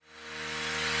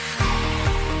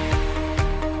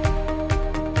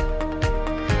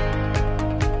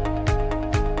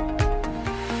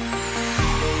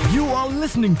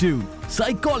listening to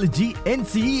Psychology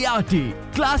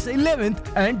NCERT, Class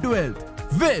 11th and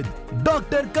 12th with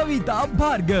Dr. Kavita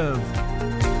Bhargav.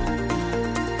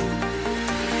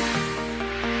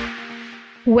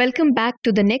 Welcome back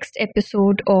to the next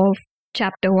episode of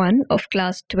Chapter 1 of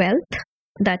Class 12th,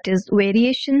 that is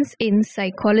Variations in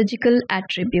Psychological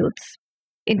Attributes.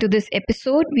 Into this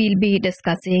episode, we'll be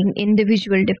discussing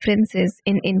individual differences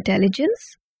in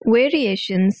intelligence,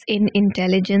 variations in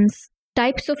intelligence,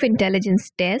 types of intelligence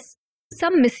tests,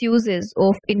 some misuses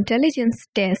of intelligence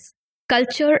tests,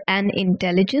 culture and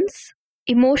intelligence,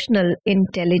 emotional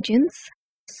intelligence,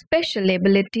 special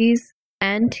abilities,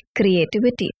 and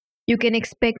creativity. You can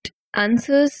expect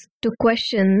answers to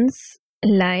questions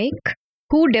like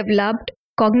who developed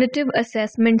Cognitive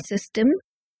Assessment System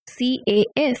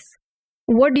CAS?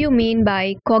 What do you mean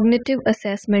by Cognitive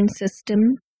Assessment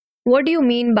System? What do you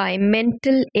mean by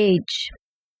mental age?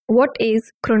 What is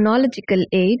chronological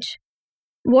age?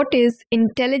 What is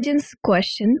intelligence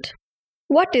quotient?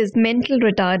 What is mental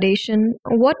retardation?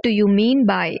 What do you mean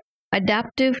by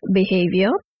adaptive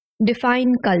behavior?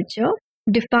 Define culture.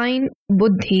 Define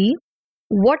buddhi.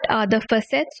 What are the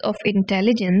facets of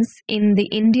intelligence in the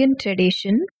Indian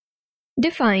tradition?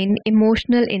 Define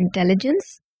emotional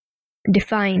intelligence.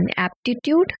 Define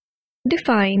aptitude.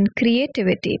 Define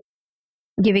creativity.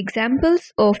 Give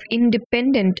examples of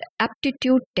independent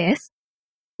aptitude tests.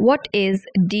 What is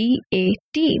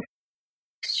DAT?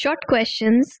 Short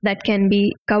questions that can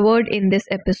be covered in this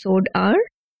episode are: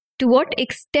 to what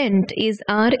extent is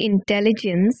our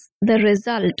intelligence the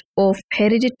result of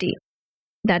heredity,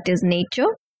 that is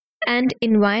nature, and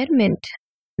environment,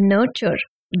 nurture?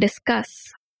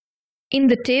 Discuss. In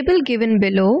the table given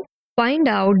below, find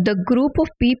out the group of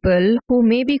people who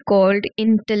may be called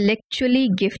intellectually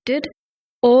gifted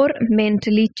or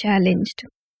mentally challenged.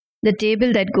 The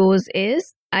table that goes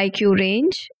is IQ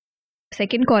range,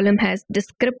 second column has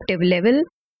descriptive level,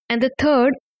 and the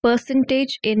third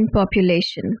percentage in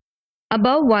population.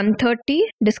 Above 130,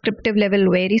 descriptive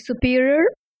level very superior,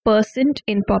 percent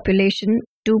in population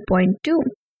 2.2.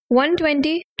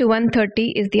 120 to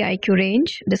 130 is the IQ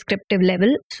range, descriptive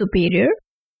level superior,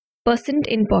 percent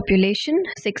in population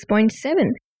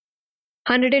 6.7.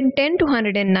 110 to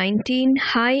 119,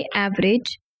 high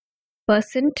average,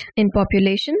 percent in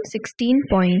population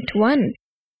 16.1.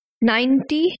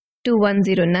 90 to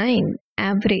 109,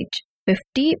 average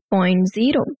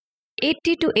 50.0.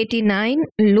 80 to 89,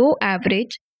 low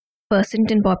average, percent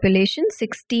in population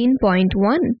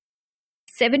 16.1.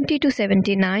 70 to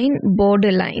 79,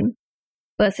 borderline,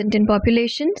 percent in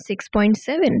population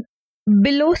 6.7.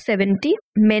 Below 70,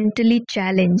 mentally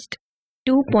challenged,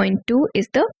 2.2 is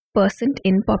the percent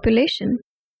in population.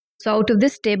 So out of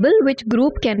this table, which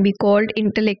group can be called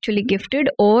intellectually gifted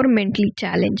or mentally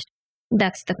challenged?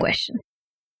 That's the question.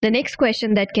 The next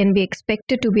question that can be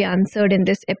expected to be answered in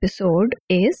this episode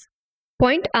is: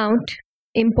 point out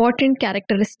important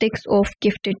characteristics of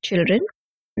gifted children.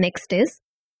 Next is: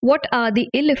 what are the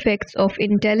ill effects of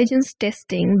intelligence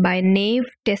testing by naive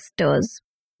testers?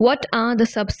 What are the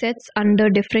subsets under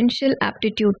differential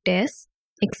aptitude tests?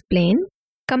 Explain.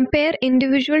 Compare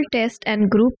individual test and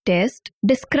group test.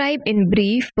 Describe in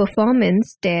brief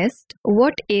performance test.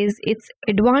 What is its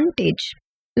advantage?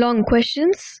 Long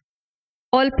questions.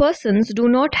 All persons do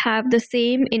not have the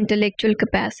same intellectual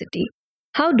capacity.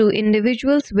 How do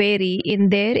individuals vary in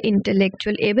their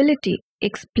intellectual ability?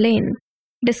 Explain.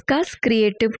 Discuss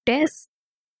creative tests.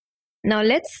 Now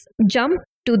let's jump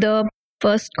to the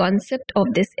first concept of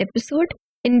this episode: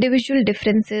 individual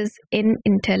differences in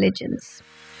intelligence.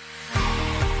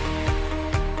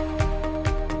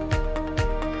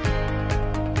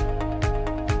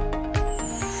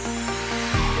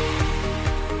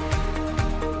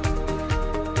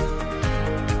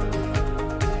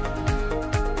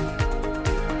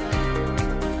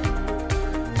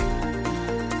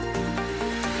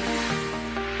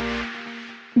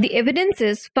 The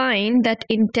evidences find that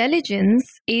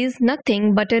intelligence is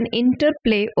nothing but an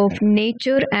interplay of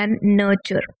nature and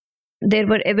nurture. There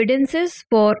were evidences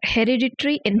for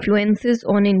hereditary influences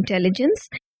on intelligence.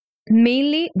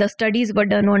 Mainly, the studies were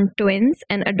done on twins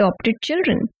and adopted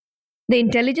children. The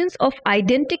intelligence of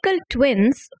identical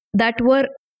twins that were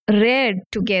reared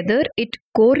together, it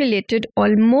correlated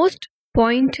almost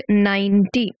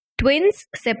 0.90. Twins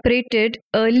separated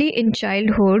early in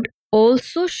childhood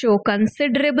also show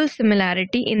considerable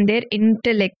similarity in their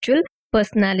intellectual,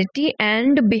 personality,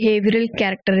 and behavioral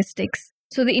characteristics.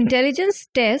 So the intelligence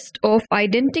test of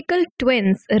identical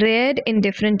twins reared in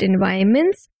different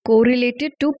environments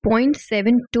correlated to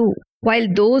 0.72, while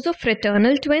those of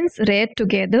fraternal twins reared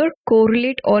together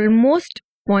correlate almost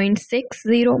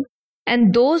 0.60.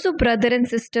 and those of brother and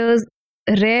sisters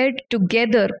reared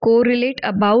together correlate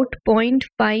about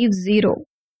 0.50,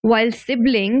 while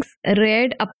siblings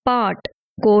reared apart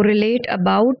correlate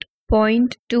about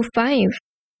 0.25.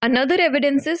 Another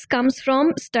evidence comes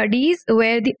from studies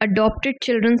where the adopted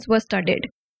children were studied.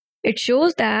 It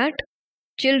shows that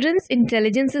children's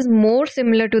intelligence is more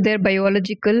similar to their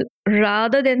biological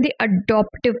rather than the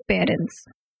adoptive parents.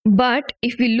 But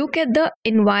if we look at the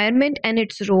environment and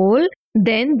its role,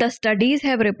 then the studies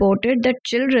have reported that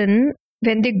children,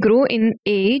 when they grow in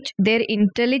age, their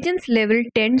intelligence level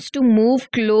tends to move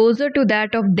closer to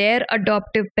that of their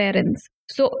adoptive parents.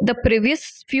 So the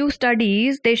previous few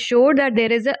studies, they showed that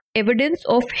there is a evidence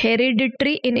of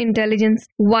hereditary in intelligence.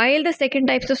 While the second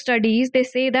types of studies, they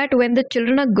say that when the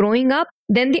children are growing up,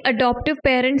 then the adoptive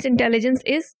parents' intelligence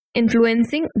is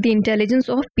influencing the intelligence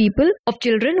of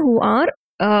children who are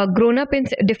grown up in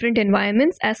different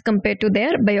environments as compared to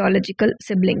their biological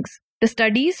siblings. The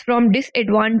studies from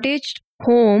disadvantaged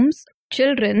homes,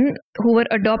 children who were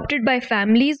adopted by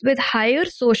families with higher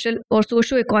social or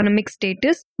socio-economic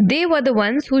status, they were the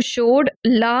ones who showed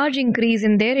large increase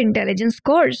in their intelligence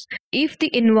scores. If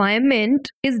the environment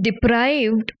is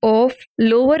deprived of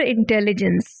lower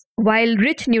intelligence, while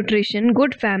rich nutrition,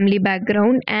 good family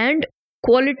background, and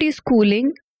quality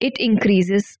schooling, it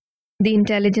increases the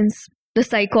intelligence. The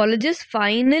psychologists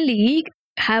finally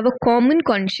have a common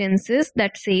consensus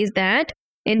that says that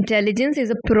intelligence is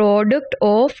a product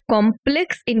of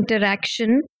complex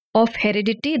interaction of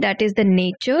heredity, that is the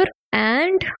nature,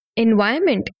 and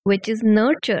environment, which is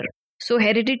nurture. So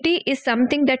heredity is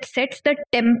something that sets the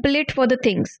template for the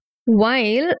things,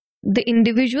 while the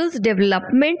individual's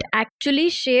development actually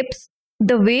shapes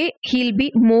the way he'll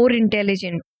be more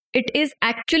intelligent. It is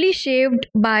actually shaped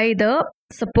by the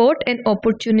support and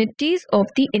opportunities of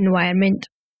the environment.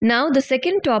 Now, the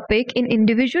second topic in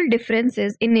individual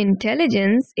differences in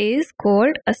intelligence is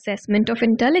called assessment of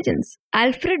intelligence.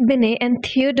 Alfred Binet and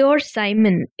Theodore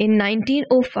Simon in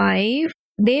 1905,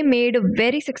 they made a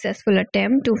very successful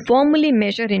attempt to formally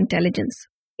measure intelligence.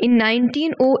 In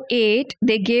 1908,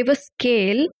 they gave a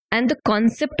scale and the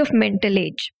concept of mental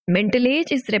age. Mental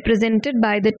age is represented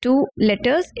by the two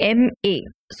letters MA.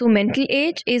 So mental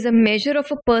age is a measure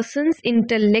of a person's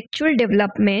intellectual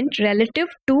development relative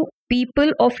to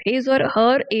people of his or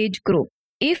her age group.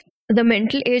 If the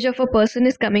mental age of a person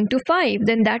is coming to 5,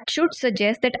 then that should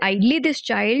suggest that ideally this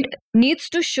child needs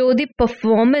to show the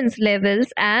performance levels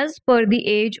as per the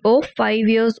age of 5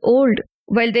 years old.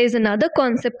 While there is another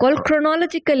concept called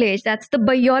chronological age, that's the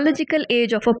biological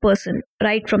age of a person,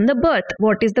 right from the birth.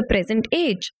 What is the present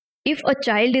age? If a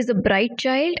child is a bright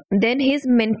child, then his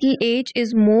mental age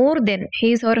is more than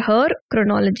his or her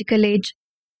chronological age.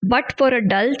 But for a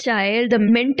dull child, the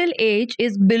mental age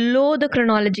is below the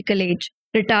chronological age.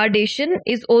 Retardation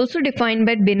is also defined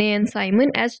by Binet and Simon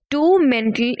as 2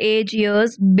 mental age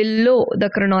years below the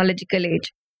chronological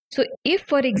age. So if,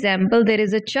 for example, there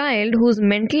is a child whose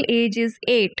mental age is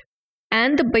 8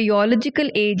 and the biological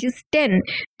age is 10,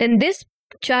 then this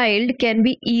child can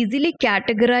be easily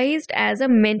categorized as a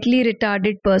mentally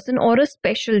retarded person or a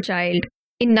special child.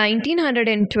 In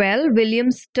 1912,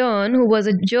 William Stern, who was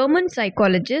a German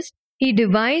psychologist, he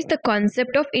devised the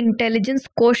concept of intelligence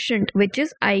quotient, which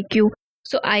is IQ.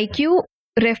 So IQ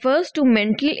refers to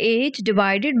mental age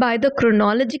divided by the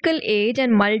chronological age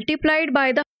and multiplied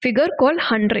by the figure called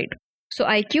 100. So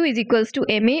IQ is equals to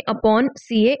MA upon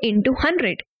CA into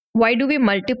 100. Why do we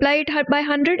multiply it by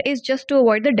 100? Is just to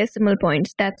avoid the decimal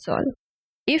points, that's all.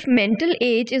 If mental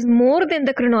age is more than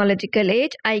the chronological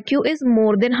age, IQ is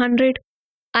more than 100.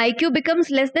 IQ becomes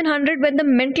less than 100 when the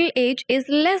mental age is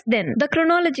less than the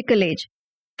chronological age.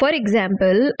 For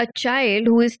example, a child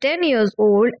who is 10 years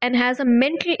old and has a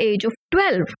mental age of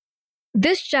 12,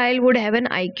 this child would have an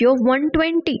IQ of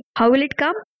 120. How will it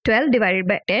come? 12 divided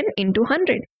by 10 into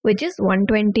 100, which is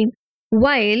 120.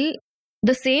 While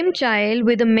the same child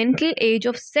with a mental age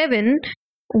of 7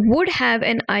 would have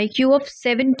an IQ of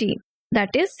 70.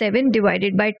 That is 7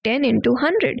 divided by 10 into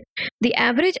 100. The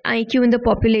average IQ in the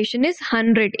population is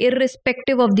 100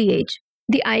 irrespective of the age.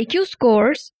 The IQ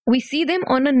scores, we see them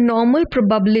on a normal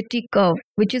probability curve,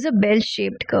 which is a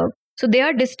bell-shaped curve. So they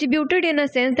are distributed in a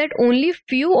sense that only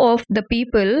few of the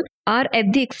people are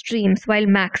at the extremes, while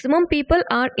maximum people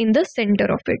are in the center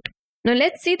of it. Now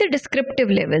let's see the descriptive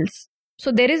levels.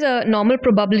 So there is a normal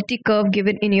probability curve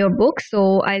given in your book.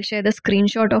 So I'll share the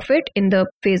screenshot of it in the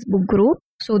Facebook group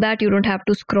so that you don't have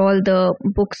to scroll the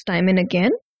books time and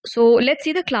again. So let's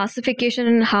see the classification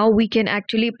and how we can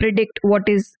actually predict what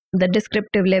is the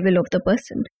descriptive level of the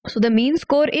person. So the mean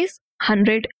score is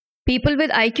 100. People with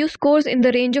IQ scores in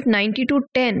the range of 90 to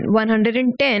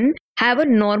 110 have a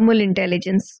normal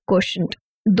intelligence quotient.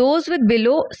 Those with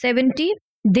below 70,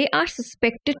 they are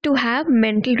suspected to have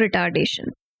mental retardation.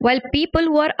 While people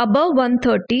who are above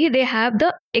 130, they have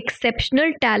the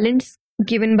exceptional talents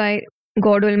given by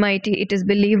God Almighty. It is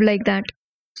believed like that.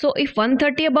 So if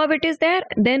 130 above it is there,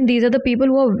 then these are the people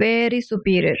who are very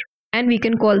superior, and we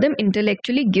can call them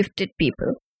intellectually gifted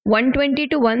people. 120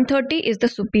 to 130 is the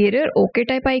superior OK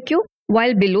type IQ,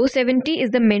 while below 70 is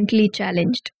the mentally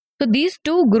challenged. So these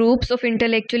two groups of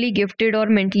intellectually gifted or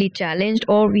mentally challenged,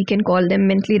 or we can call them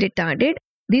mentally retarded,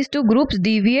 these two groups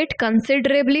deviate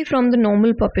considerably from the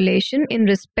normal population in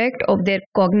respect of their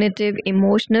cognitive,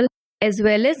 emotional, as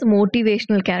well as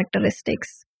motivational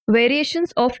characteristics.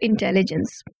 Variations of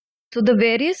intelligence. So the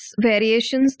various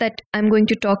variations that I'm going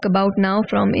to talk about now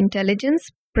from intelligence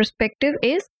perspective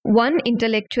is one,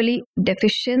 intellectually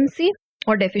deficiency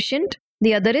or deficient.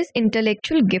 The other is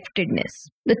intellectual giftedness.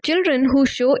 The children who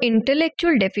show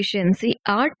intellectual deficiency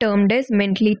are termed as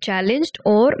mentally challenged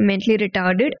or mentally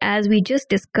retarded, as we just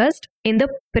discussed in the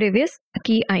previous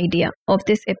key idea of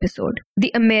this episode.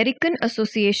 The American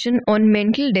Association on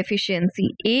Mental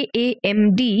Deficiency,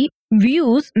 AAMD,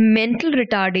 views mental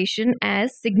retardation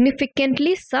as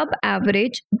significantly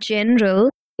sub-average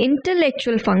general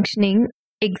intellectual functioning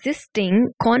existing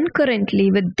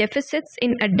concurrently with deficits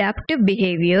in adaptive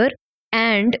behavior,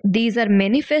 and these are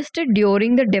manifested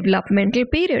during the developmental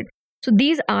period. So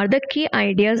these are the key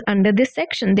ideas under this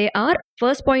section. They are,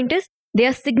 first point is, they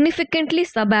are significantly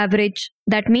sub-average.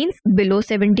 That means below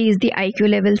 70 is the IQ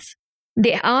levels.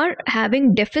 They are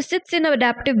having deficits in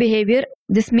adaptive behavior.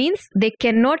 This means they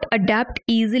cannot adapt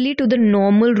easily to the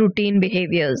normal routine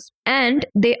behaviors. And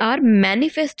they are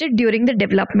manifested during the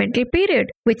developmental period,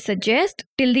 which suggests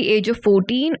till the age of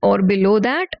 14 or below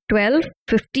that, 12,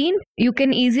 15, you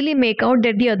can easily make out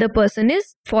that the other person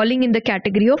is falling in the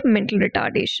category of mental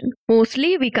retardation.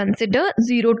 Mostly we consider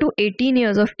 0 to 18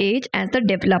 years of age as the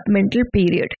developmental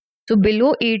period. So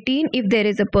below 18, if there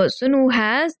is a person who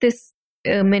has this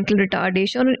mental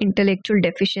retardation or intellectual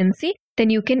deficiency,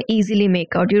 then you can easily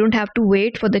make out. You don't have to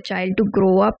wait for the child to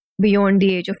grow up beyond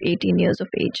the age of 18 years of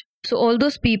age. So all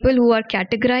those people who are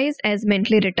categorized as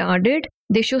mentally retarded,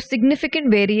 they show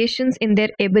significant variations in their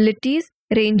abilities,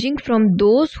 ranging from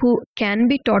those who can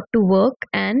be taught to work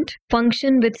and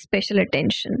function with special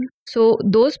attention. So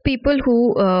those people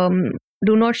who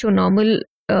do not show normal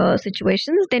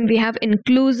situations, then we have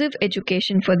inclusive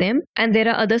education for them, and there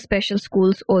are other special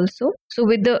schools also. So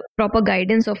with the proper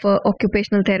guidance of a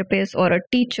occupational therapist or a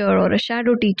teacher or a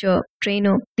shadow teacher,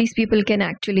 trainer, these people can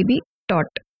actually be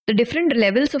taught. The different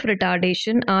levels of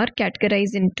retardation are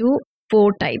categorized into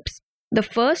 4 types. The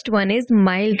first one is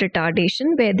mild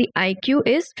retardation, where the IQ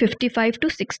is 55 to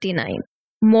 69.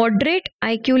 Moderate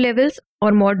IQ levels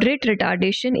or moderate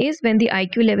retardation is when the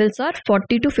IQ levels are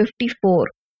 40 to 54.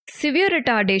 Severe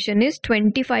retardation is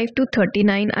 25 to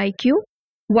 39 IQ,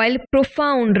 while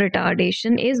profound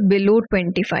retardation is below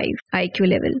 25 IQ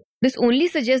level. This only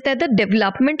suggests that the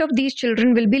development of these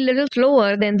children will be a little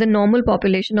slower than the normal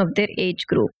population of their age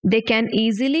group. They can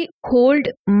easily hold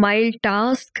mild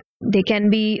tasks. They can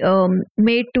be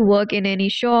made to work in any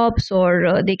shops,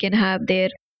 or they can have there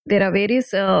are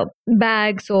various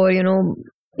bags, or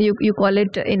you call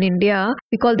it in India,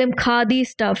 we call them khadi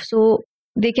stuff. So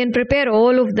they can prepare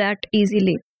all of that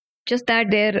easily. Just that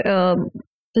their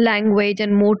language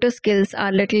and motor skills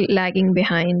are little lagging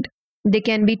behind. They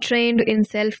can be trained in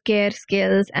self-care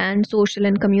skills and social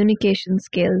and communication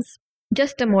skills.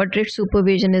 Just a moderate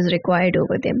supervision is required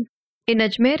over them. In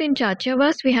Ajmer, in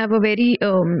Chachiawas, we have a very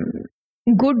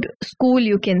good school,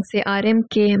 you can say,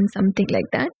 RMKM, something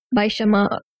like that, by Shama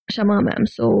ma'am.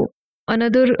 So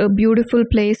another beautiful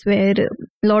place where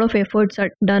a lot of efforts are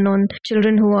done on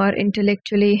children who are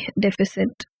intellectually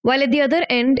deficient. While at the other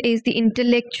end is the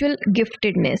intellectual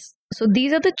giftedness. So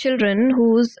these are the children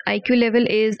whose IQ level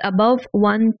is above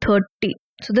 130.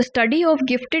 So the study of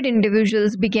gifted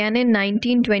individuals began in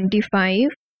 1925.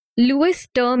 Louis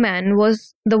Terman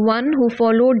was the one who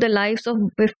followed the lives of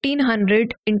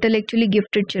 1,500 intellectually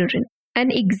gifted children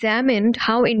and examined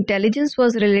how intelligence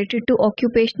was related to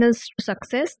occupational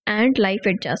success and life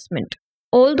adjustment.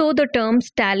 Although the terms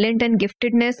talent and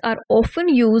giftedness are often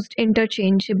used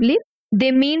interchangeably,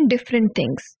 they mean different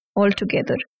things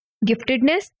altogether.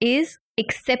 Giftedness is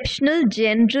exceptional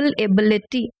general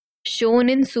ability shown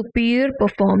in superior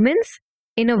performance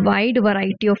in a wide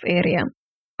variety of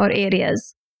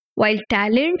areas, while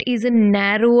talent is a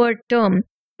narrower term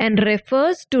and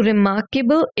refers to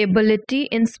remarkable ability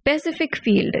in specific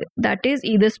field, that is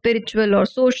either spiritual or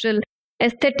social,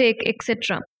 aesthetic,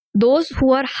 etc. Those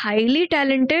who are highly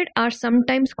talented are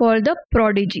sometimes called the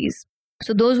prodigies.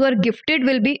 So those who are gifted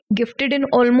will be gifted in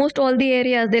almost all the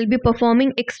areas. They'll be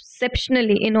performing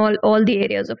exceptionally in all the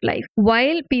areas of life.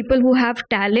 While people who have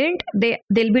talent,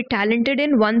 they'll be talented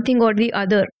in one thing or the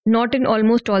other, not in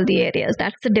almost all the areas.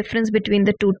 That's the difference between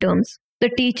the two terms. The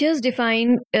teachers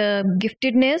define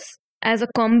giftedness as a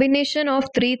combination of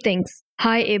three things: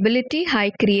 high ability,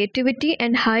 high creativity,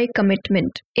 and high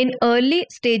commitment. In early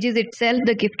stages itself,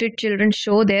 the gifted children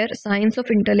show their signs of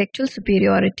intellectual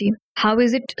superiority. How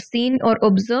is it seen or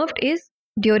observed is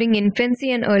during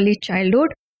infancy and early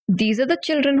childhood. These are the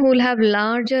children who will have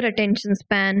larger attention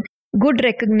span, good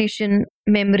recognition,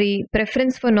 memory,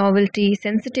 preference for novelty,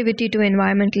 sensitivity to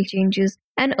environmental changes,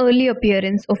 and early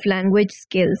appearance of language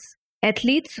skills.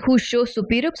 Athletes who show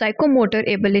superior psychomotor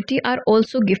ability are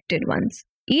also gifted ones.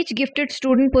 Each gifted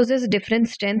student possesses different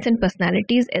strengths and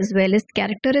personalities as well as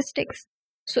characteristics.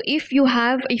 So if you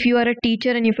are a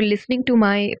teacher and if you're listening to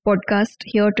my podcast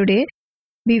here today,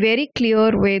 be very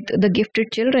clear with the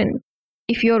gifted children.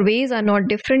 If your ways are not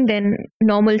different than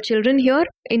normal children here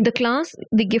in the class,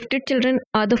 the gifted children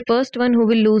are the first one who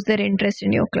will lose their interest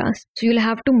in your class. So you'll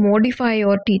have to modify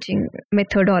your teaching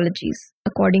methodologies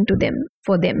according to them,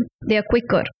 for them. They are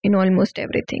quicker in almost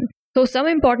everything. So some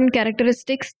important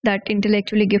characteristics that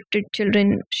intellectually gifted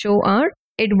children show are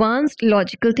advanced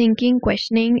logical thinking,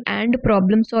 questioning, and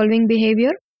problem-solving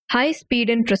behavior, high speed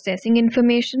in processing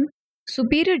information,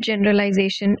 superior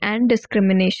generalization and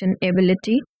discrimination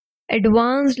ability,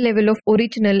 advanced level of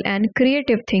original and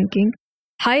creative thinking,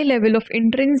 high level of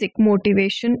intrinsic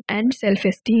motivation and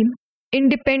self-esteem,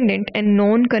 independent and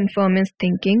non-conformist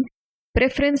thinking,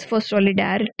 preference for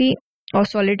solidarity or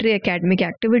solitary academic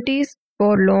activities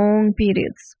for long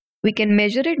periods. We can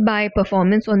measure it by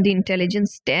performance on the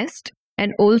intelligence test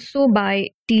and also by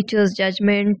teachers'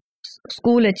 judgment,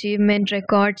 school achievement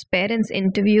records, parents'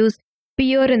 interviews,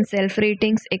 peer and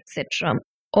self-ratings, etc.,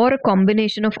 or a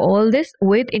combination of all this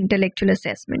with intellectual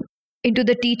assessment. Into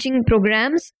the teaching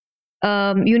programs,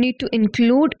 you need to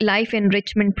include life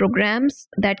enrichment programs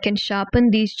that can sharpen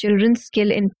these children's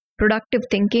skill in productive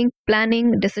thinking,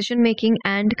 planning, decision-making,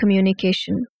 and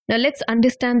communication. Now let's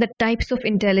understand the types of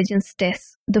intelligence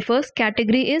tests. The first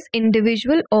category is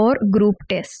individual or group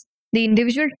tests. The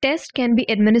individual test can be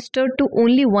administered to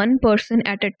only one person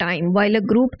at a time, while a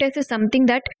group test is something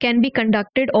that can be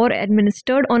conducted or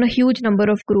administered on a huge number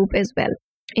of groups as well.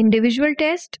 Individual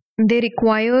test, they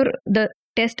require the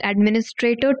test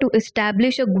administrator to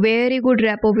establish a very good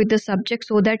rapport with the subject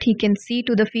so that he can see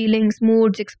to the feelings,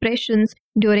 moods, expressions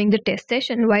during the test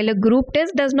session, while a group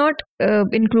test does not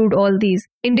include all these.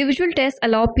 Individual tests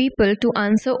allow people to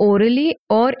answer orally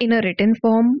or in a written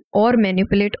form or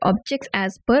manipulate objects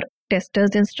as per tester's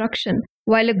instruction,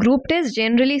 while a group test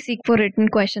generally seek for written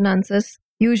question answers,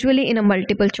 usually in a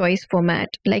multiple choice format.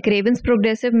 Like Raven's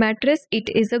progressive matrix, it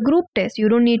is a group test. You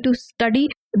don't need to study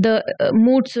the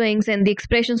mood swings and the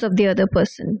expressions of the other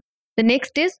person. The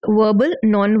next is verbal,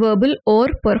 non-verbal, or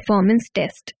performance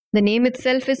test. The name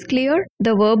itself is clear.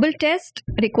 The verbal test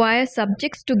requires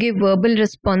subjects to give verbal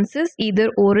responses either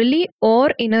orally or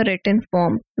in a written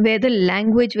form, where the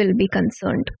language will be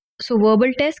concerned. So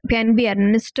verbal tests can be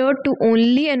administered to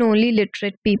only and only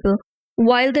literate people,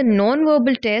 while the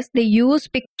non-verbal tests, they use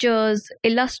pictures,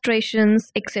 illustrations,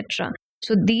 etc.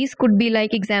 So these could be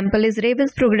like, example is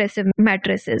Raven's progressive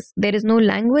matrices. There is no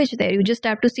language there. You just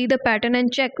have to see the pattern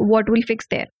and check what will fix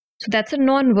there. So that's a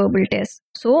non-verbal test.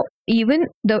 So even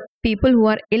the people who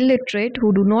are illiterate,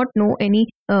 who do not know any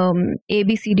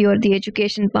ABCD or the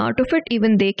education part of it,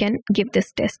 even they can give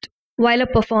this test. While a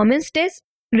performance test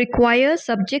requires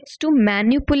subjects to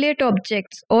manipulate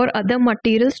objects or other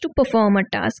materials to perform a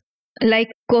task. Like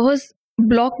Koh's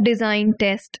block design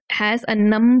test has a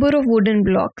number of wooden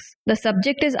blocks. The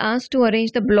subject is asked to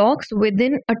arrange the blocks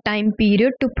within a time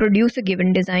period to produce a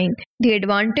given design. The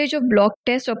advantage of block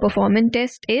test or performance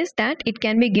test is that it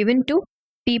can be given to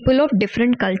people of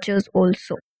different cultures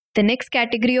also. The next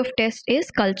category of test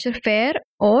is culture fair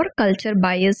or culture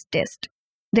bias test.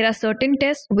 There are certain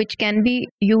tests which can be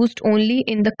used only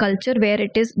in the culture where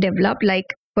it is developed,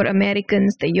 like for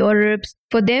Americans, the Europes.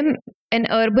 For them, an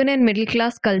urban and middle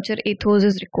class culture ethos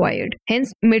is required.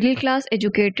 Hence, middle class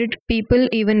educated people,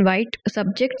 even white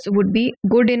subjects, would be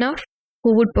good enough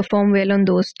who would perform well on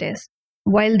those tests.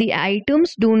 While the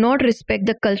items do not respect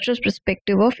the cultural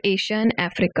perspective of Asia and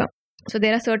Africa. So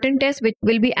there are certain tests which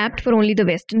will be apt for only the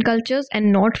Western cultures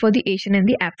and not for the Asian and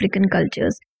the African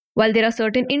cultures. While there are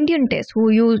certain Indian tests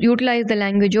who utilize the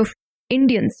language of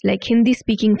Indians, like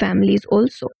Hindi-speaking families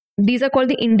also. These are called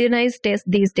the Indianized tests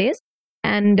these days,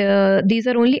 and these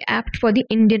are only apt for the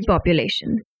Indian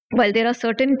population. While there are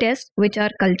certain tests which are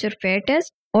culture fair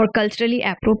tests, or culturally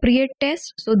appropriate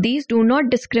tests. So these do not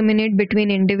discriminate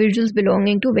between individuals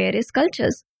belonging to various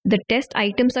cultures. The test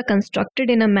items are constructed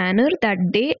in a manner that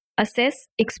they assess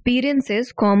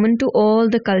experiences common to all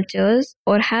the cultures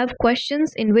or have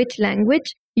questions in which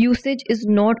language usage is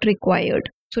not required.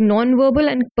 So non-verbal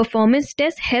and performance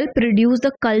tests help reduce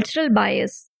the cultural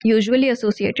bias usually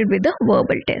associated with the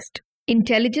verbal test.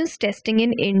 Intelligence testing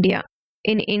in India.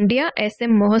 In India,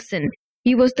 S.M. Mohsen,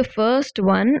 he was the first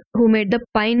one who made the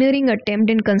pioneering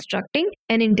attempt in constructing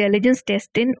an intelligence test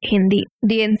in Hindi.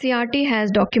 The NCERT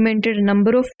has documented a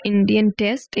number of Indian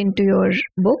tests into your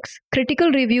books.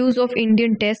 Critical reviews of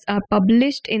Indian tests are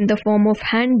published in the form of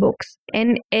handbooks.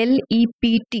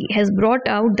 NLEPT has brought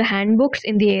out the handbooks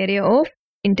in the area of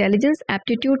intelligence,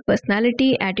 aptitude,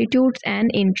 personality, attitudes, and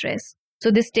interests.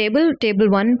 So this table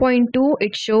 1.2,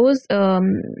 it shows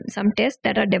some tests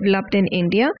that are developed in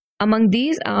India. Among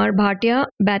these are Bhatia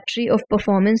Battery of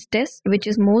Performance Tests, which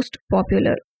is most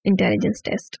popular intelligence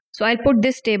test. So I'll put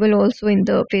this table also in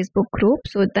the Facebook group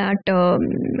so that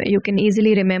you can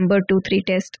easily remember 2-3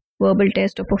 tests, verbal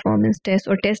test or performance test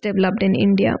or test developed in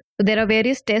India. So there are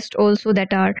various tests also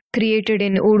that are created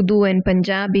in Urdu and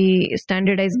Punjabi,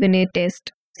 standardized Binet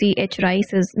test. C.H.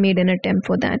 Rice has made an attempt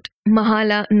for that.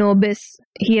 Mahala Nobis,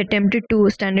 he attempted to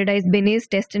standardize Binet's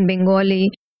test in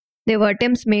Bengali. There were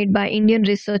attempts made by Indian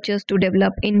researchers to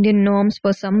develop Indian norms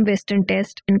for some Western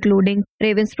tests, including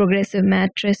Raven's Progressive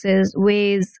Matrices,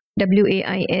 WAIS,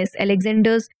 WAIS,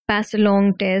 Alexander's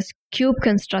Pass-Along test, Cube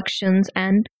constructions,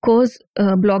 and Coase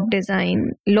block design.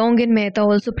 Long and Mehta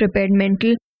also prepared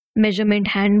mental measurement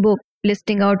handbook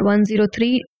listing out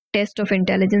 103 tests of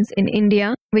intelligence in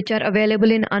India, which are available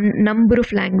in a number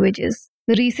of languages.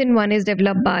 The recent one is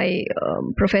developed by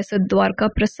Professor Dwarka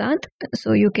Prasad,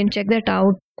 so you can check that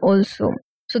out also.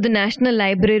 So the National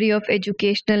Library of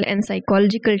Educational and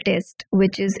Psychological Test,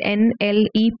 which is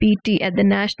NLEPT at the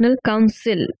National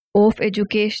Council of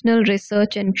Educational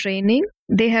Research and Training,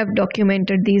 they have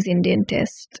documented these Indian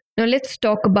tests. Now let's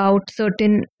talk about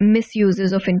certain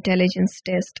misuses of intelligence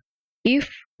test.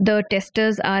 If the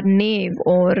testers are naive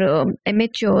or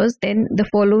amateurs, then the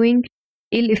following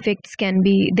ill effects can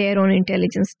be there on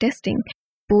intelligence testing.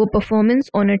 Poor performance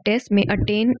on a test may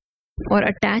attain or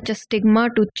attach a stigma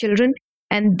to children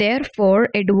and therefore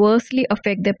adversely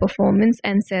affect their performance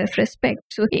and self-respect.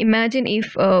 So imagine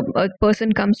if a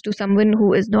person comes to someone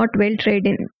who is not well trained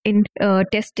in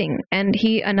testing and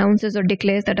he announces or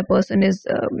declares that a person is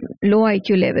low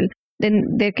IQ level, then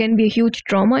there can be a huge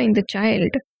trauma in the child.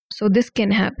 So this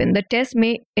can happen. The test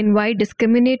may invite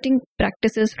discriminating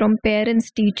practices from parents,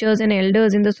 teachers, and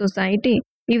elders in the society.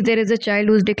 If there is a child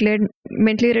who is declared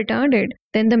mentally retarded,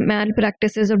 then the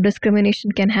malpractices of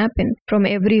discrimination can happen from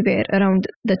everywhere around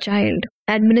the child.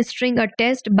 Administering a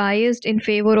test biased in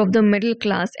favor of the middle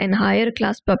class and higher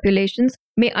class populations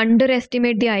may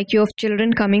underestimate the IQ of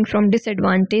children coming from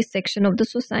disadvantaged section of the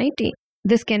society.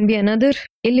 This can be another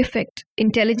ill effect.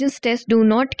 Intelligence tests do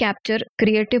not capture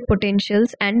creative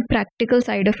potentials and practical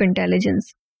side of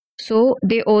intelligence. So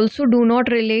they also do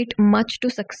not relate much to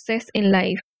success in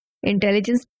life.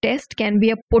 Intelligence test can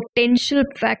be a potential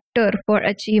factor for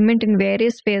achievement in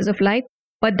various phases of life,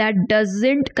 but that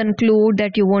doesn't conclude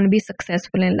that you won't be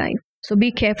successful in life. So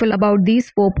be careful about these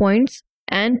 4 points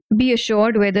and be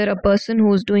assured whether a person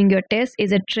who's doing your test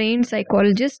is a trained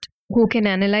psychologist who can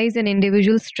analyze an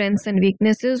individual's strengths and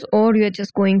weaknesses, or you're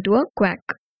just going to a quack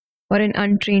or an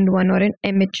untrained one or an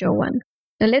amateur one.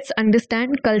 Now let's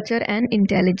understand culture and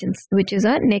intelligence, which is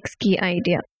our next key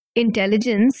idea.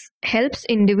 Intelligence helps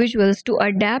individuals to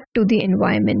adapt to the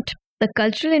environment. The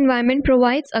cultural environment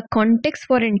provides a context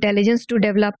for intelligence to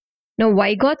develop. Now,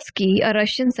 Vygotsky, a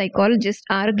Russian psychologist,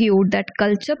 argued that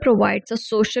culture provides a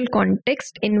social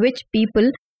context in which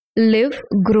people live,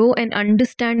 grow, and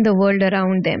understand the world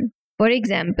around them. For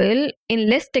example, in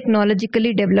less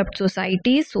technologically developed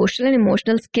societies, social and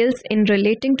emotional skills in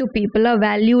relating to people are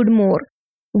valued more.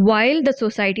 While the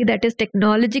society that is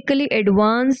technologically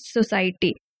advanced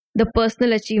society, the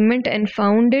personal achievement and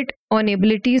founded on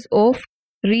abilities of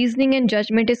reasoning and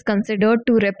judgment is considered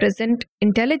to represent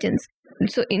intelligence.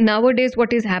 So nowadays,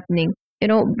 what is happening?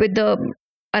 With the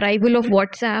arrival of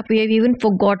WhatsApp, we have even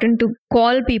forgotten to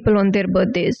call people on their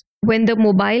birthdays. When the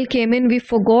mobile came in, we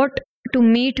forgot to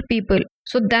meet people.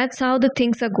 So that's how the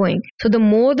things are going. So the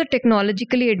more the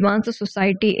technologically advanced the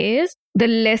society is, the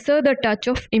lesser the touch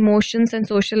of emotions and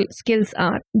social skills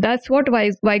are. That's what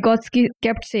Vygotsky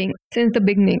kept saying since the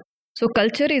beginning. So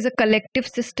culture is a collective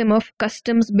system of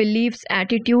customs, beliefs,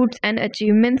 attitudes, and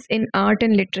achievements in art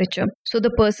and literature. So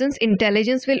the person's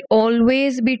intelligence will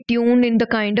always be tuned in the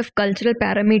kind of cultural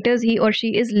parameters he or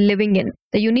she is living in.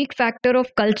 The unique factor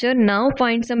of culture now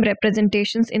finds some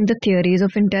representations in the theories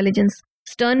of intelligence.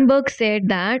 Sternberg said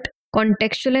that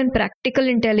contextual and practical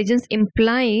intelligence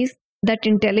implies that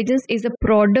intelligence is a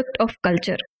product of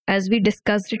culture, as we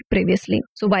discussed it previously.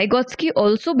 So Vygotsky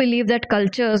also believed that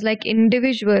cultures, like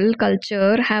individual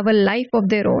culture, have a life of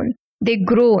their own. They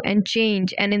grow and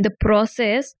change, and in the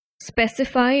process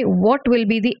specify what will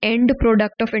be the end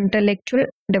product of intellectual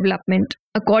development.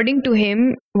 According to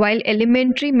him, while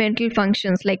elementary mental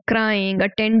functions like crying,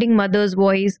 attending mother's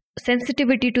voice,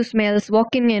 sensitivity to smells,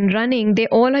 walking and running, they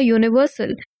all are universal.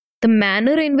 The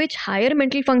manner in which higher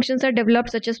mental functions are developed,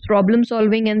 such as problem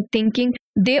solving and thinking,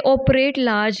 they operate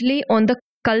largely on the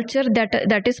culture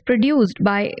that is produced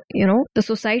by the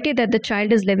society that the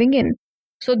child is living in.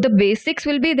 So the basics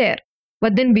will be there,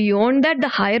 but then beyond that, the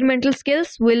higher mental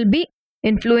skills will be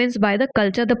influenced by the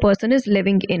culture the person is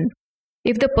living in.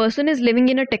 If the person is living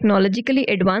in a technologically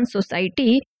advanced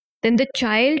society, then the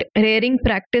child rearing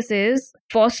practices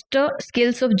foster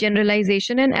skills of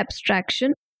generalization and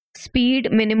abstraction, speed,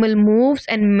 minimal moves,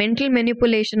 and mental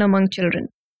manipulation among children.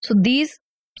 So these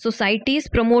societies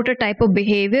promote a type of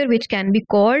behavior which can be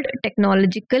called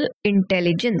technological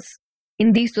intelligence.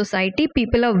 In these society,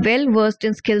 people are well versed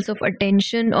in skills of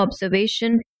attention,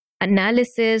 observation,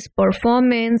 analysis,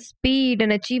 performance, speed,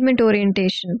 and achievement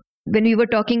orientation. When we were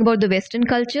talking about the Western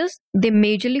cultures, they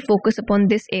majorly focus upon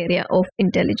this area of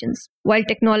intelligence. While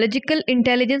technological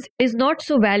intelligence is not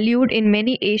so valued in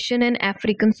many Asian and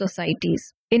African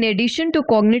societies. In addition to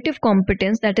cognitive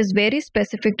competence that is very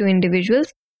specific to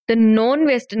individuals, the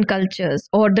non-Western cultures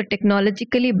or the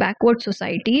technologically backward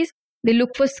societies, they look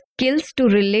for skills to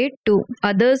relate to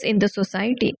others in the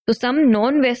society. So some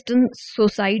non-Western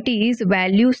societies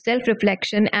value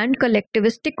self-reflection and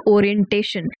collectivistic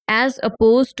orientation as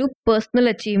opposed to personal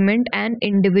achievement and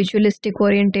individualistic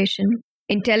orientation.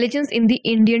 Intelligence in the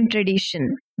Indian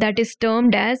tradition, that is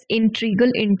termed as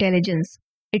integral intelligence.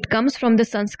 It comes from the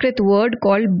Sanskrit word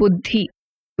called buddhi,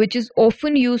 which is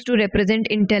often used to represent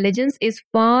intelligence, is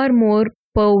far more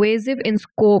pervasive in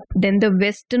scope than the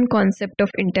Western concept of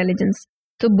intelligence.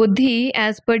 So buddhi,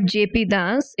 as per J.P.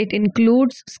 Das, it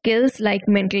includes skills like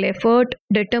mental effort,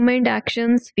 determined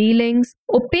actions, feelings,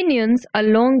 opinions,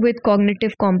 along with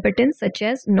cognitive competence such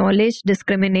as knowledge,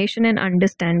 discrimination, and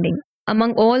understanding.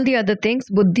 Among all the other things,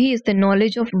 buddhi is the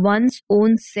knowledge of one's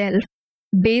own self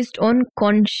based on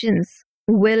conscience,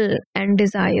 will, and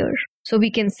desire. So we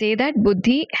can say that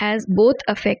buddhi has both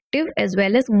affective as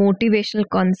well as motivational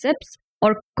concepts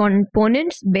or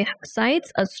components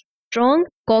besides a strong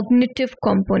cognitive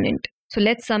component. So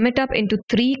let's sum it up into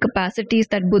three capacities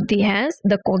that buddhi has: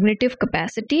 the cognitive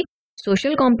capacity,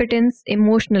 social competence,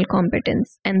 emotional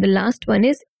competence, and the last one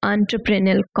is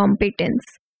entrepreneurial competence.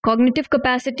 Cognitive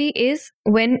capacity is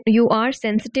when you are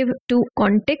sensitive to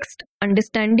context,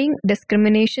 understanding,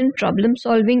 discrimination, problem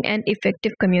solving, and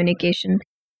effective communication.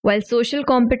 While social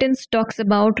competence talks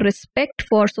about respect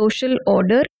for social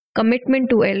order, commitment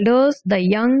to elders, the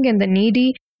young and the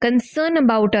needy, concern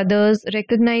about others,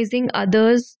 recognizing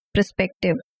others'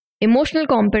 perspective. Emotional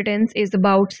competence is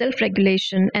about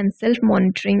self-regulation and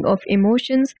self-monitoring of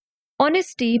emotions,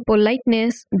 honesty,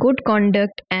 politeness, good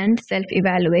conduct, and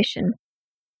self-evaluation.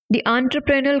 The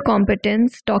entrepreneurial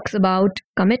competence talks about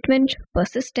commitment,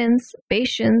 persistence,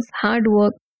 patience, hard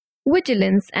work,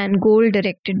 vigilance, and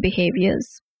goal-directed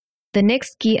behaviors. The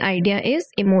next key idea is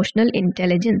emotional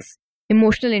intelligence.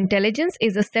 Emotional intelligence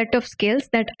is a set of skills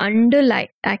that underlie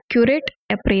accurate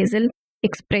appraisal,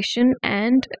 expression,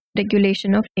 and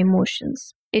regulation of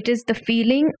emotions. It is the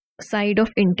feeling side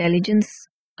of intelligence.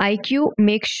 IQ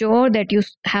makes sure that you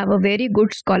have a very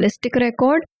good scholastic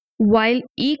record, while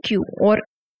EQ or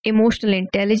emotional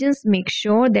intelligence makes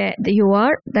sure that you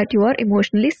are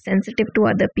emotionally sensitive to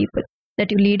other people,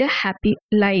 that you lead a happy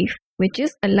life, which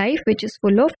is a life which is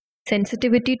full of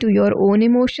sensitivity to your own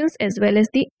emotions as well as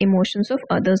the emotions of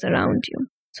others around you.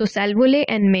 So Salvole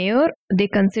and Mayer, they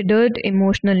considered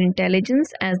emotional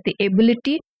intelligence as the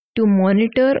ability to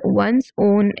monitor one's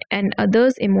own and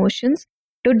others' emotions,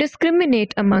 to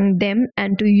discriminate among them,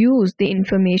 and to use the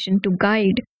information to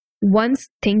guide one's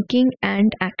thinking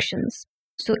and actions.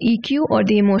 So EQ or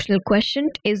the emotional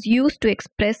quotient is used to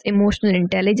express emotional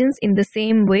intelligence in the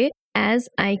same way as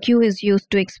IQ is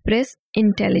used to express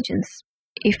intelligence.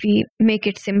 If we make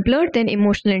it simpler, then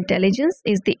emotional intelligence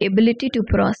is the ability to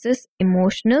process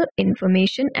emotional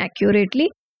information accurately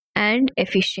and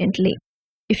efficiently.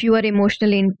 If you are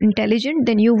emotionally intelligent,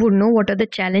 then you would know what are the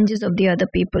challenges of the other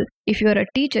people. If you are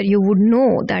a teacher, you would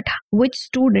know that which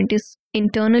student is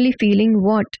internally feeling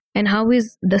what and how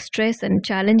is the stress and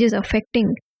challenges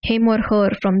affecting him or her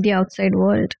from the outside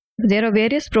world. There are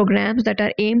various programs that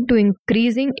are aimed to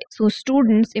increasing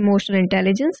students' emotional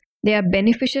intelligence. They are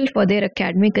beneficial for their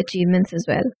academic achievements as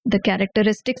well. The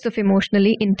characteristics of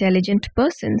emotionally intelligent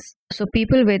persons. So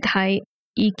people with high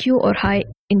EQ or high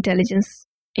intelligence,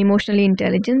 emotionally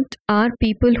intelligent, are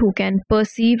people who can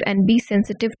perceive and be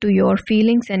sensitive to your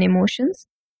feelings and emotions.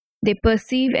 They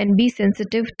perceive and be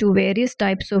sensitive to various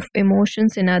types of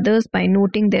emotions in others by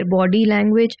noting their body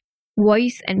language,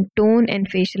 voice and tone and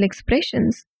facial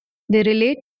expressions. They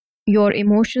relate your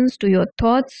emotions to your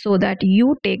thoughts so that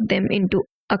you take them into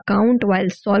account while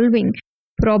solving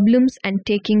problems and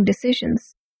taking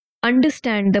decisions.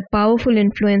 Understand the powerful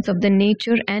influence of the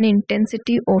nature and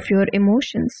intensity of your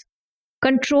emotions.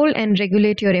 Control and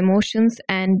regulate your emotions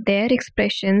and their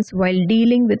expressions while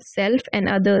dealing with self and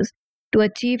others to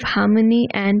achieve harmony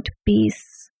and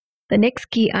peace. The next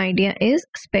key idea is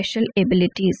special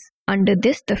abilities. Under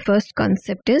this, the first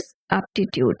concept is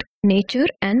aptitude, nature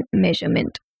and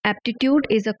measurement. Aptitude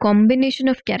is a combination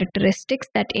of characteristics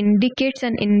that indicates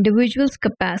an individual's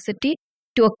capacity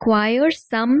to acquire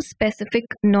some specific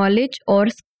knowledge or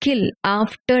skill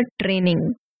after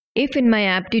training. If in my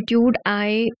aptitude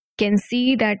I can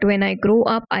see that when I grow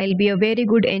up I'll be a very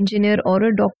good engineer or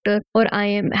a doctor, or I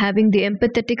am having the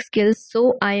empathetic skills,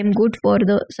 so I am good for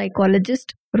the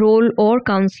psychologist role or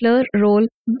counselor role,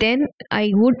 then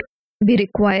I would be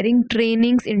requiring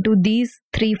trainings into these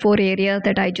 3-4 areas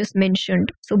that I just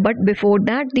mentioned. So, but before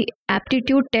that, the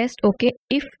aptitude test, okay,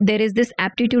 if there is this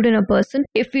aptitude in a person,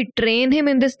 if we train him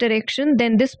in this direction,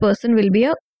 then this person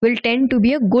will tend to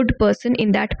be a good person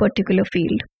in that particular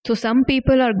field. So some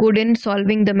people are good in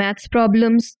solving the maths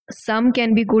problems, some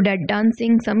can be good at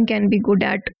dancing, some can be good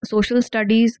at social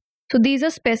studies. So these are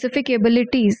specific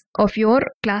abilities of your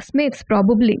classmates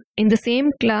probably in the same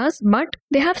class, but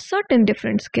they have certain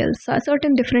different skills,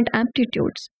 certain different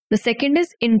aptitudes. The second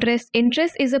is interest.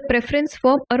 Interest is a preference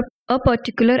for a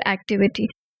particular activity,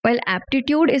 while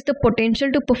aptitude is the potential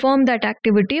to perform that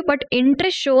activity, but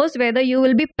interest shows whether you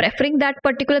will be preferring that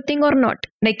particular thing or not.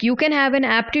 Like you can have an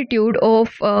aptitude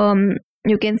of,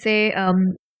 you can say,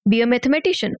 be a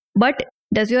mathematician, but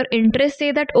does your interest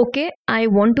say that, okay, I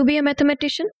want to be a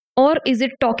mathematician? Or is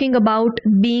it talking about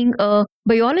being a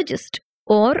biologist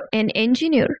or an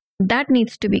engineer? That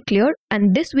needs to be clear,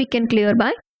 and this we can clear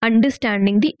by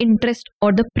understanding the interest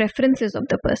or the preferences of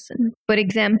the person. For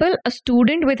example, a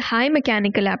student with high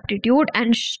mechanical aptitude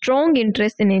and strong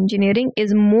interest in engineering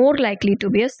is more likely to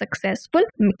be a successful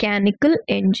mechanical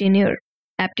engineer.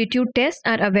 Aptitude tests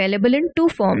are available in 2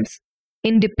 forms: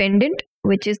 independent,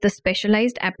 which is the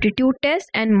specialized aptitude test,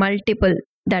 and multiple,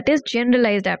 that is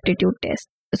generalized aptitude test.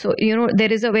 So,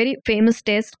 there is a very famous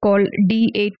test called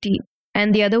DAT,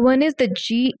 and the other one is the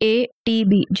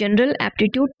GATB, General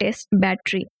Aptitude Test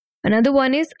Battery. Another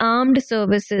one is Armed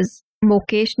Services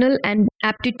Vocational and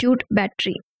Aptitude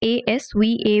Battery,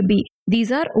 ASVAB.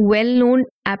 These are well-known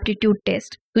aptitude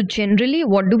tests. So generally,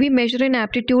 what do we measure in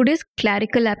aptitude is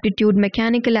clerical aptitude,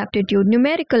 mechanical aptitude,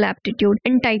 numerical aptitude,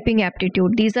 and typing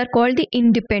aptitude. These are called the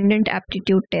independent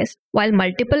aptitude tests. While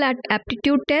multiple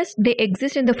aptitude tests, they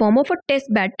exist in the form of a test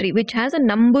battery, which has a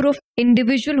number of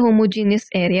individual homogeneous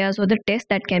areas or the tests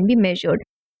that can be measured.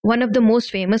 One of the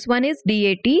most famous one is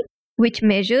DAT, which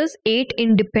measures 8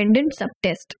 independent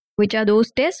subtests, which are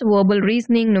those tests: verbal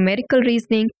reasoning, numerical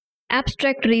reasoning,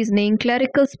 abstract reasoning,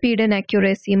 clerical speed and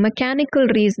accuracy, mechanical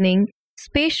reasoning,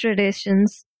 space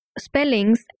relations,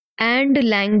 spellings, and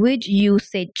language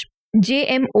usage.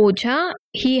 J.M. Ojha,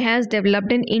 he has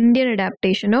developed an Indian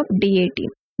adaptation of DAT.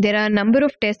 There are a number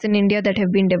of tests in India that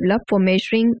have been developed for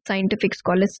measuring scientific,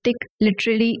 scholastic,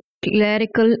 literary,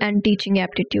 clerical, and teaching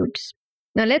aptitudes.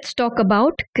 Now let's talk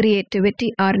about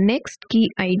creativity, our next key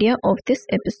idea of this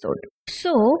episode.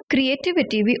 So,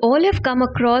 creativity, we all have come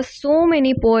across so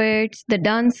many poets, the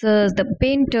dancers, the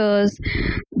painters,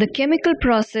 the chemical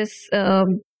process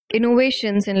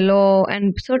innovations in law,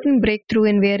 and certain breakthrough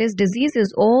in various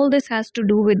diseases. All this has to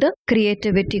do with the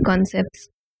creativity concepts.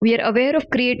 We are aware of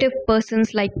creative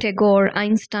persons like Tagore,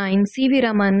 Einstein, C.V.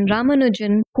 Raman,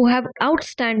 Ramanujan, who have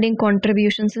outstanding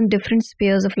contributions in different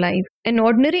spheres of life. An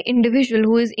ordinary individual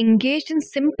who is engaged in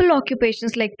simple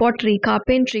occupations like pottery,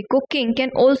 carpentry, cooking can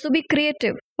also be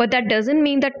creative. But that doesn't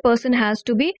mean that person has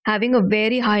to be having a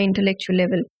very high intellectual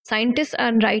level. Scientists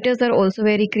and writers are also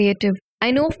very creative. I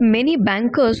know of many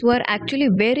bankers who are actually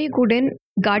very good in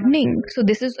gardening. So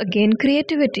this is again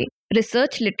creativity.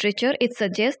 research literature, it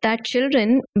suggests that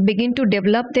children begin to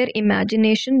develop their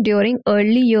imagination during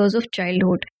early years of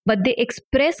childhood, but they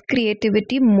express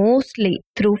creativity mostly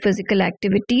through physical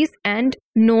activities and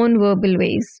non-verbal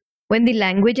ways. When the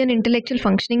language and intellectual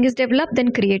functioning is developed,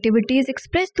 then creativity is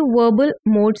expressed through verbal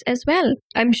modes as well.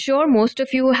 I'm sure most of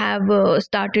you have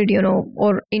started,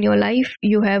 or in your life,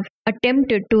 you have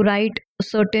attempted to write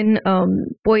certain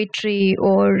poetry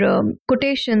or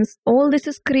quotations. All this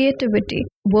is creativity,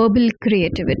 verbal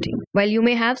creativity. While you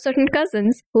may have certain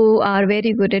cousins who are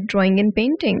very good at drawing and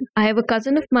painting, I have a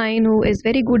cousin of mine who is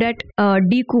very good at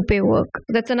decoupe work.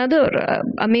 That's another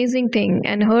amazing thing.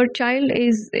 And her child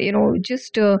is,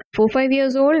 just 4-5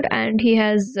 years old, and he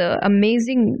has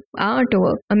amazing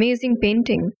artwork, amazing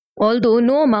painting. Although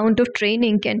no amount of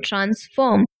training can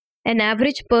transform an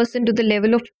average person to the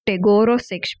level of Tagore or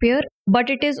Shakespeare,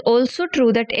 but it is also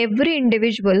true that every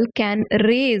individual can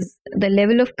raise the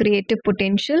level of creative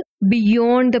potential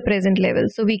beyond the present level.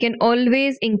 So we can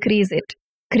always increase it.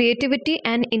 Creativity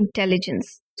and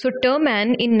intelligence. So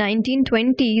Terman in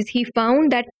 1920s, he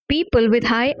found that people with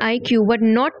high IQ were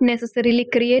not necessarily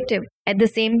creative. At the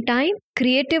same time,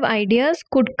 creative ideas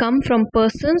could come from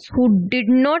persons who did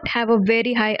not have a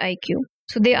very high IQ.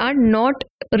 So they are not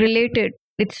related.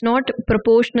 It's not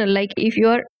proportional. Like if you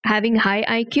are having high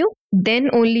IQ, then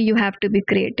only you have to be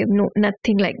creative. No,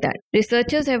 nothing like that.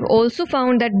 Researchers have also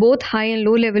found that both high and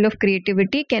low level of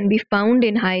creativity can be found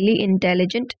in highly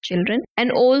intelligent children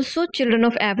and also children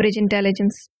of average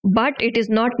intelligence. But it is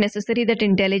not necessary that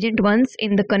intelligent ones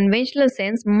in the conventional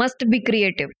sense must be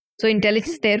creative. So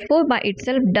intelligence, therefore, by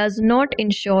itself does not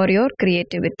ensure your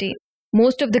creativity.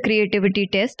 Most of the creativity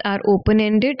tests are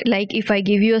open-ended. Like if I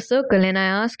give you a circle and I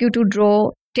ask you to draw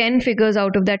 10 figures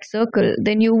out of that circle,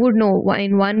 then you would know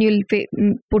in one you'll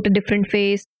put a different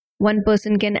face. One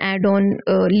person can add on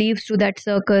leaves to that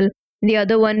circle. The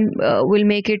other one will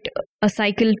make it a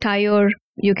cycle tire.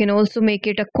 You can also make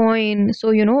it a coin.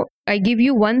 So, I give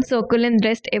you one circle and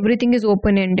rest everything is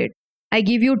open-ended. I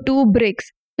give you 2 bricks.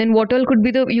 Then what all could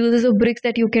be the uses of bricks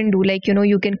that you can do? Like,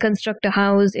 you can construct a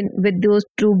house with those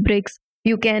 2 bricks.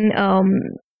 You can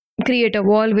create a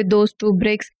wall with those 2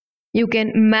 bricks. You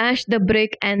can mash the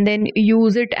brick and then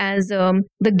use it as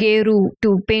the geru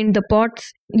to paint the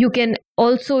pots. You can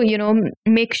also,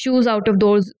 make shoes out of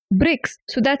those bricks.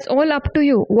 So that's all up to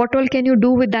you. What all can you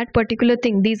do with that particular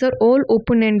thing? These are all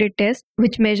open-ended tests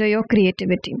which measure your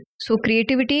creativity. So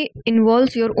creativity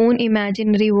involves your own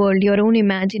imaginary world, your own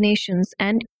imaginations,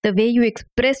 and the way you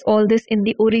express all this in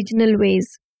the original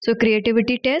ways. So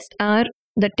creativity tests are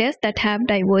the tests that have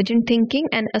divergent thinking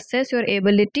and assess your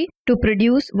ability to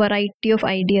produce variety of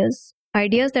ideas.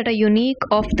 Ideas that are unique,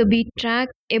 off the beat track,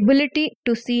 ability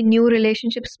to see new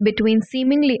relationships between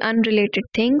seemingly unrelated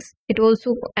things. It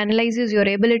also analyzes your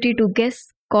ability to guess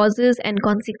causes and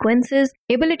consequences,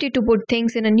 ability to put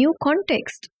things in a new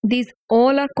context. These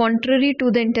all are contrary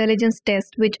to the intelligence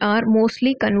tests, which are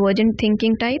mostly convergent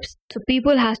thinking types. So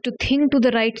people has to think to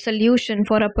the right solution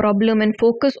for a problem and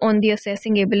focus on the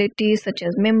assessing abilities such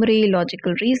as memory,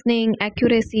 logical reasoning,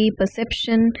 accuracy,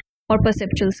 perception or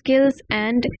perceptual skills,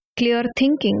 and clear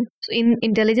thinking. So in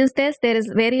intelligence tests, there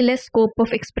is very less scope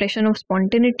of expression of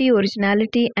spontaneity,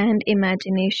 originality, and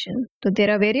imagination. So there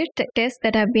are various tests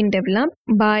that have been developed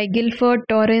by Guilford,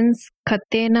 Torrance,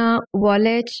 Khatena,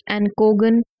 Wallach, and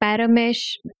Kogan,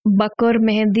 Paramesh, Bakr,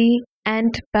 Mehdi,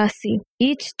 and Pasi.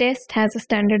 Each test has a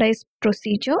standardized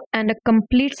procedure and a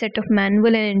complete set of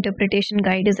manual and interpretation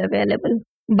guide is available.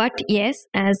 But yes,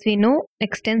 as we know,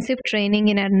 extensive training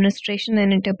in administration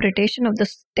and interpretation of the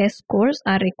test scores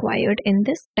are required in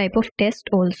this type of test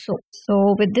also.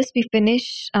 So with this, we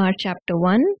finish our chapter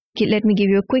 1. Let me give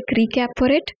you a quick recap for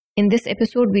it. In this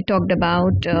episode, we talked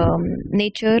about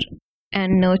nature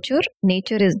and nurture.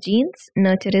 Nature is genes,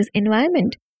 nurture is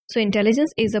environment. So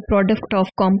intelligence is a product of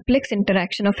complex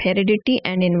interaction of heredity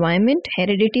and environment.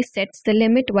 Heredity sets the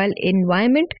limit while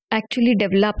environment actually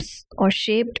develops or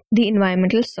shaped the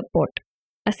environmental support.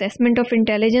 Assessment of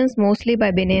intelligence, mostly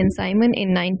by Binet and Simon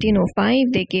in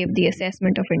 1905. They gave the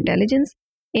assessment of intelligence.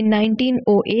 In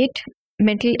 1908,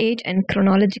 mental age and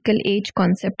chronological age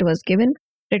concept was given.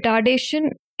 Retardation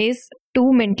is 2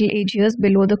 mental age years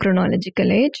below the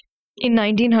chronological age. In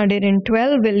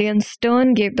 1912, William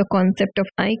Stern gave the concept of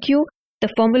IQ. The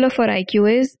formula for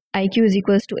IQ is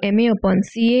equals to MA upon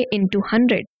CA into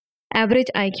 100. Average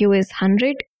IQ is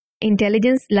 100.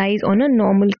 Intelligence lies on a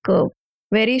normal curve.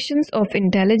 Variations of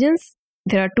intelligence.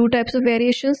 There are 2 types of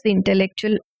variations. The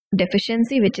intellectual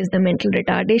deficiency, which is the mental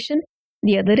retardation.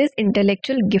 The other is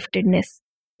intellectual giftedness.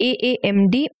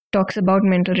 AAMD talks about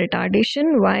mental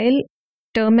retardation, while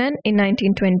Terman in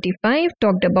 1925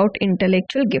 talked about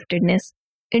intellectual giftedness.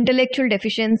 Intellectual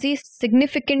deficiency,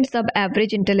 significant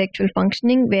sub-average intellectual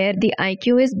functioning where the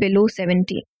IQ is below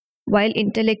 70. While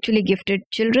intellectually gifted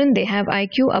children, they have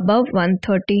IQ above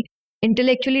 130.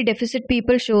 Intellectually deficit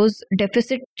people shows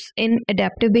deficits in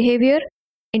adaptive behavior.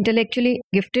 Intellectually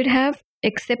gifted have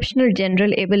exceptional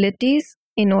general abilities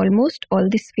in almost all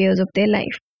the spheres of their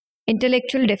life.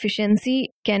 Intellectual deficiency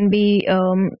can be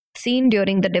seen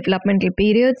during the developmental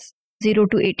periods, 0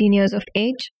 to 18 years of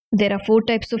age. There are 4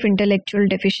 types of intellectual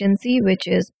deficiency, which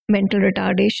is mental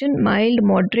retardation, mild,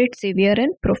 moderate, severe,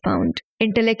 and profound.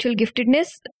 Intellectual giftedness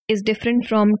is different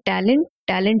from talent.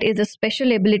 Talent is a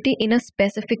special ability in a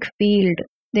specific field.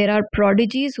 There are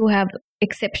prodigies who have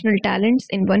exceptional talents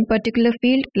in one particular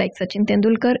field, like Sachin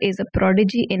Tendulkar is a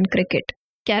prodigy in cricket.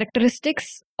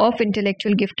 Characteristics of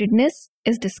intellectual giftedness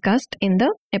is discussed in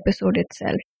the episode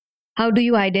itself. How do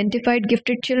you identify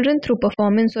gifted children? Through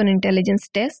performance on intelligence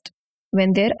test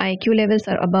when their IQ levels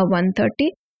are above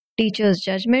 130, teacher's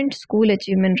judgment, school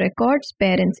achievement records,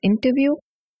 parents' interview.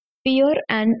 Peer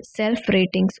and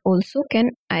self-ratings also can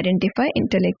identify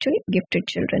intellectually gifted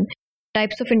children.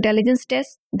 Types of intelligence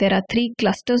tests, there are 3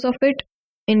 clusters of it.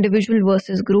 Individual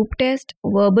versus group test,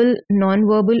 verbal,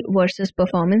 non-verbal versus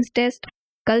performance test,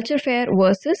 culture fair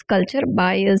versus culture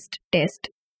biased test.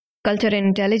 Culture and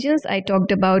intelligence, I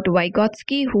talked about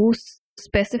Vygotsky, who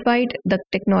specified the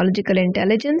technological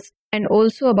intelligence, and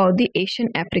also about the Asian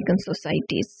African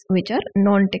societies, which are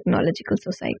non-technological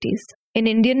societies. In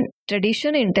Indian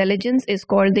tradition, intelligence is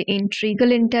called the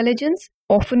integral intelligence,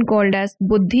 often called as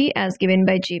Buddhi, as given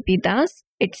by J.P. Das.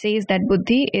 It says that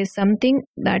Buddhi is something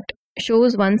that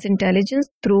shows one's intelligence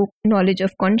through knowledge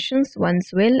of conscience, one's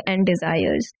will, and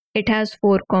desires. It has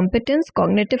 4 competence: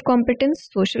 cognitive competence,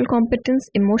 social competence,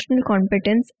 emotional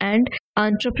competence, and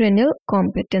entrepreneurial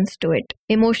competence to it.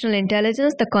 Emotional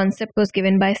intelligence, the concept was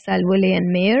given by Salvolet and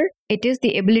Mayer. It is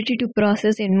the ability to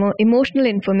process emotional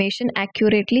information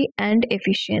accurately and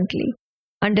efficiently.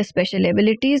 Under special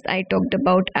abilities, I talked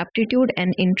about aptitude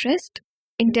and interest.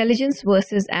 Intelligence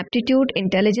versus aptitude.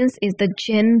 Intelligence is the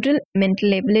general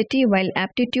mental ability, while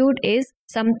aptitude is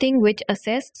something which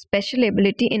assesses special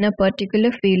ability in a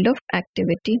particular field of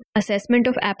activity. Assessment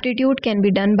of aptitude can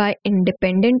be done by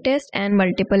independent test and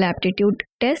multiple aptitude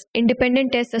test.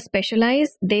 Independent tests are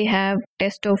specialized. They have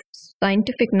test of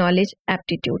scientific knowledge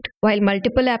aptitude, while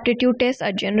multiple aptitude tests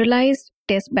are generalized.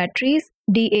 Test batteries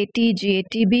DAT,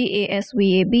 GATB,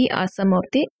 ASVAB are some of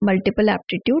the multiple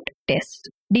aptitude tests.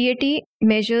 DAT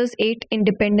measures 8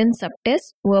 independent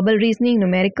subtests: verbal reasoning,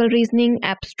 numerical reasoning,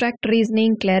 abstract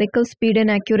reasoning, clerical speed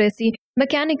and accuracy,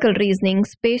 mechanical reasoning,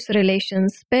 space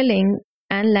relations, spelling,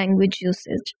 and language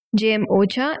usage. J.M.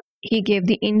 Oja, he gave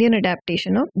the Indian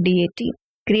adaptation of DAT.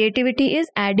 Creativity is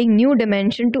adding new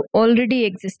dimension to already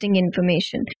existing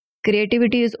information.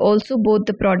 Creativity is also both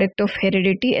the product of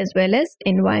heredity as well as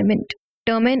environment.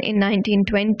 Terman in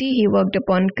 1920, he worked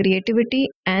upon creativity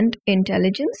and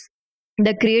intelligence.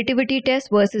 The creativity test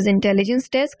versus intelligence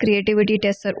test. Creativity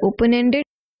tests are open-ended,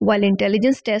 while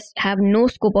intelligence tests have no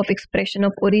scope of expression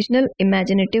of original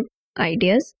imaginative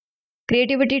ideas.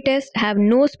 Creativity tests have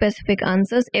no specific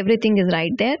answers, everything is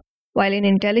right there, while in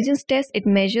intelligence tests, it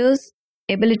measures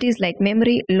abilities like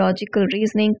memory, logical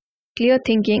reasoning, clear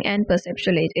thinking, and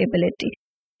perceptual ability.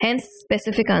 Hence,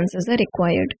 specific answers are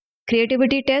required.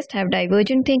 Creativity tests have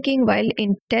divergent thinking, while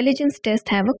intelligence tests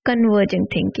have a convergent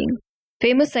thinking.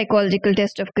 Famous psychological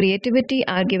tests of creativity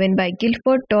are given by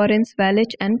Guilford, Torrance,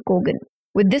 Wallich, and Kogan.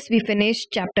 With this, we finish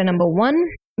chapter number 1,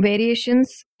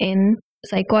 Variations in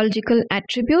Psychological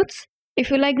Attributes.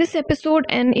 If you like this episode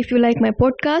and if you like my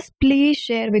podcast, please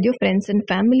share with your friends and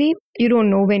family. You don't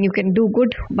know when you can do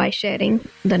good by sharing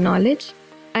the knowledge.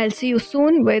 I'll see you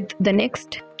soon with the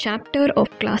next chapter of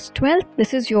class 12.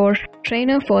 This is your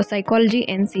trainer for psychology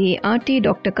NCERT,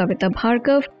 Dr. Kavita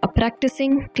Bhargav, a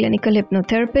practicing clinical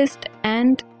hypnotherapist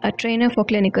and a trainer for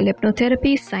clinical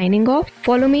hypnotherapy, signing off.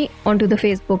 Follow me onto the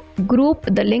Facebook group.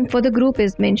 The link for the group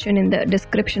is mentioned in the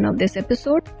description of this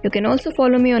episode. You can also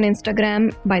follow me on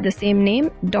Instagram by the same name,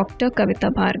 Dr.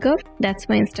 Kavita Bhargav. That's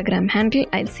my Instagram handle.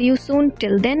 I'll see you soon.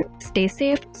 Till then, stay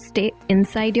safe, stay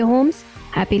inside your homes.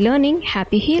 Happy learning,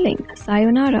 happy healing.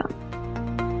 Sayonara.